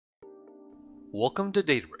Welcome to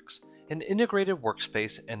Databricks, an integrated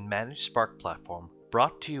workspace and managed Spark platform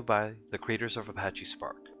brought to you by the creators of Apache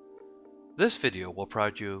Spark. This video will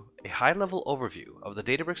provide you a high-level overview of the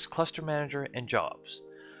Databricks Cluster Manager and jobs,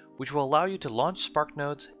 which will allow you to launch Spark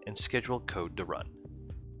nodes and schedule code to run.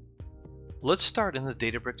 Let's start in the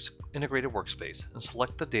Databricks integrated workspace and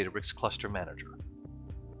select the Databricks Cluster Manager.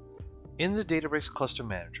 In the Databricks Cluster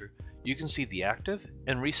Manager, you can see the active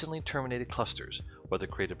and recently terminated clusters, whether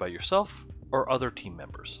created by yourself or other team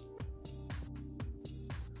members.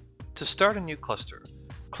 To start a new cluster,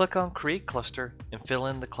 click on Create Cluster and fill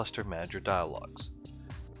in the Cluster Manager dialogs.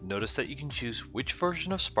 Notice that you can choose which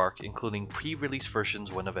version of Spark, including pre-release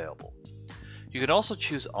versions when available. You can also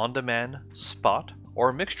choose on-demand, spot, or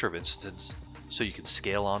a mixture of instances so you can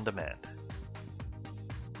scale on demand.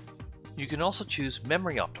 You can also choose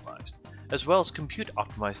memory optimized, as well as compute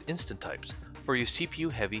optimized instant types for your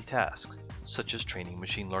CPU-heavy tasks, such as training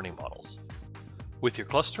machine learning models. With your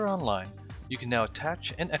cluster online, you can now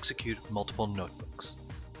attach and execute multiple notebooks.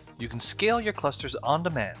 You can scale your clusters on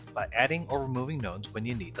demand by adding or removing nodes when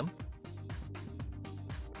you need them,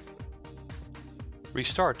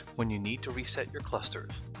 restart when you need to reset your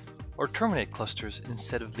clusters, or terminate clusters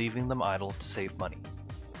instead of leaving them idle to save money.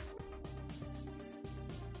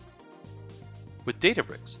 With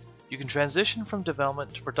Databricks, you can transition from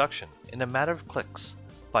development to production in a matter of clicks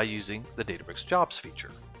by using the Databricks Jobs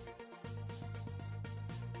feature.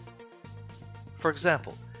 For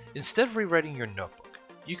example, instead of rewriting your notebook,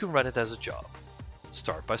 you can run it as a job.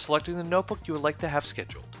 Start by selecting the notebook you would like to have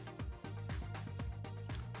scheduled.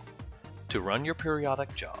 To run your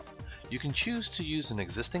periodic job, you can choose to use an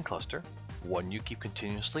existing cluster, one you keep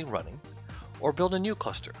continuously running, or build a new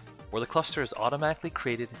cluster, where the cluster is automatically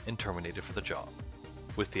created and terminated for the job,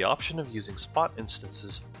 with the option of using spot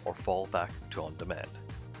instances or fall back to on-demand.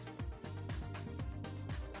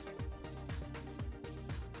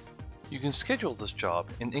 You can schedule this job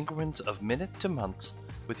in increments of minutes to months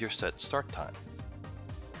with your set start time.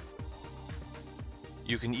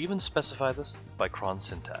 You can even specify this by cron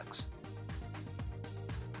syntax.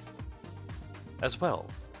 As well,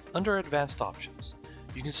 under Advanced Options,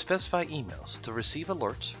 you can specify emails to receive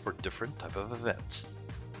alerts for different type of events.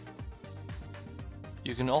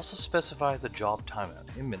 You can also specify the job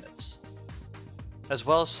timeout in minutes, as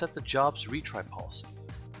well as set the job's retry policy,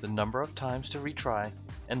 the number of times to retry,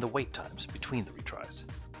 and the wait times between the retries.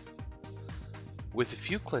 With a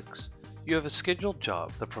few clicks, you have a scheduled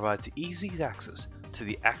job that provides easy access to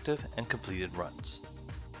the active and completed runs,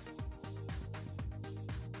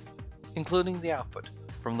 including the output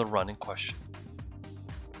from the run in question.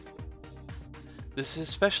 This is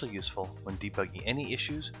especially useful when debugging any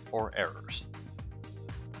issues or errors.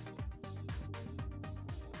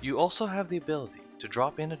 You also have the ability to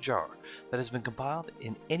drop in a jar that has been compiled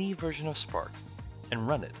in any version of Spark and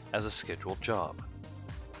run it as a scheduled job.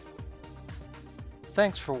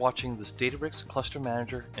 Thanks for watching this Databricks Cluster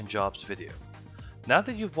Manager and Jobs video. Now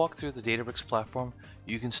that you've walked through the Databricks platform,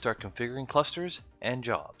 you can start configuring clusters and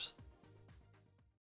jobs.